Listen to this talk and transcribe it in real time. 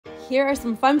Here are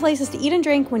some fun places to eat and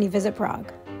drink when you visit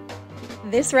Prague.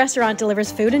 This restaurant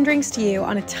delivers food and drinks to you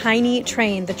on a tiny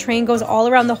train. The train goes all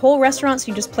around the whole restaurant, so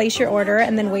you just place your order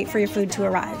and then wait for your food to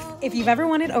arrive. If you've ever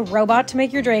wanted a robot to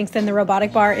make your drinks, then the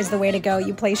Robotic Bar is the way to go.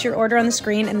 You place your order on the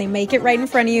screen and they make it right in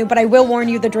front of you, but I will warn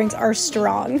you, the drinks are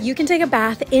strong. You can take a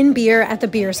bath in beer at the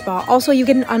beer spa. Also, you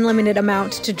get an unlimited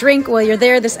amount to drink while you're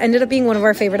there. This ended up being one of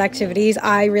our favorite activities.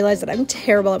 I realized that I'm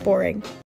terrible at pouring.